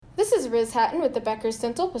This is Riz Hatton with the Becker's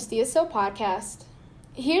Dental Pastilla podcast.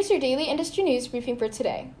 Here's your daily industry news briefing for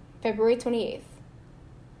today, February 28th.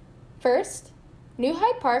 First, New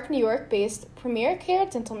Hyde Park, New York-based Premier Care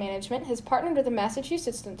Dental Management has partnered with a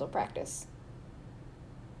Massachusetts dental practice.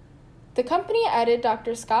 The company added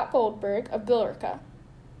Dr. Scott Goldberg of Billerica.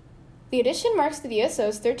 The addition marks the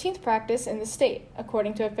DSO's 13th practice in the state,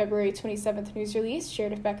 according to a February 27th news release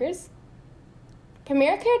shared with Becker's.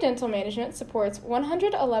 Premier Care Dental Management supports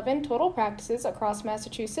 111 total practices across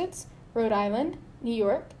Massachusetts, Rhode Island, New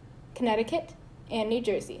York, Connecticut, and New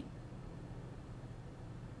Jersey.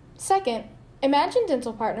 Second, Imagine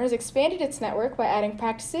Dental Partners expanded its network by adding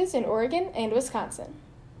practices in Oregon and Wisconsin.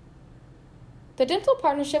 The Dental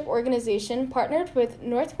Partnership Organization partnered with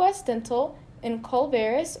Northwest Dental in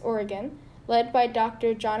Culveris, Oregon, led by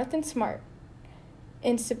Dr. Jonathan Smart,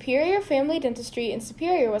 in Superior Family Dentistry in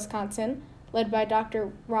Superior, Wisconsin, led by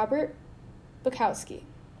Dr. Robert Bukowski.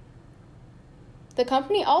 The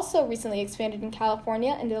company also recently expanded in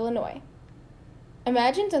California and Illinois.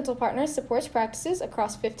 Imagine Dental Partners supports practices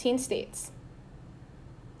across 15 states.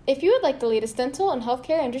 If you would like the latest dental and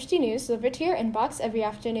healthcare industry news delivered to your inbox every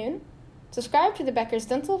afternoon, subscribe to the Becker's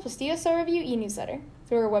Dental Pastilla Review e-newsletter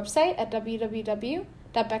through our website at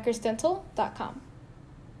www.beckersdental.com.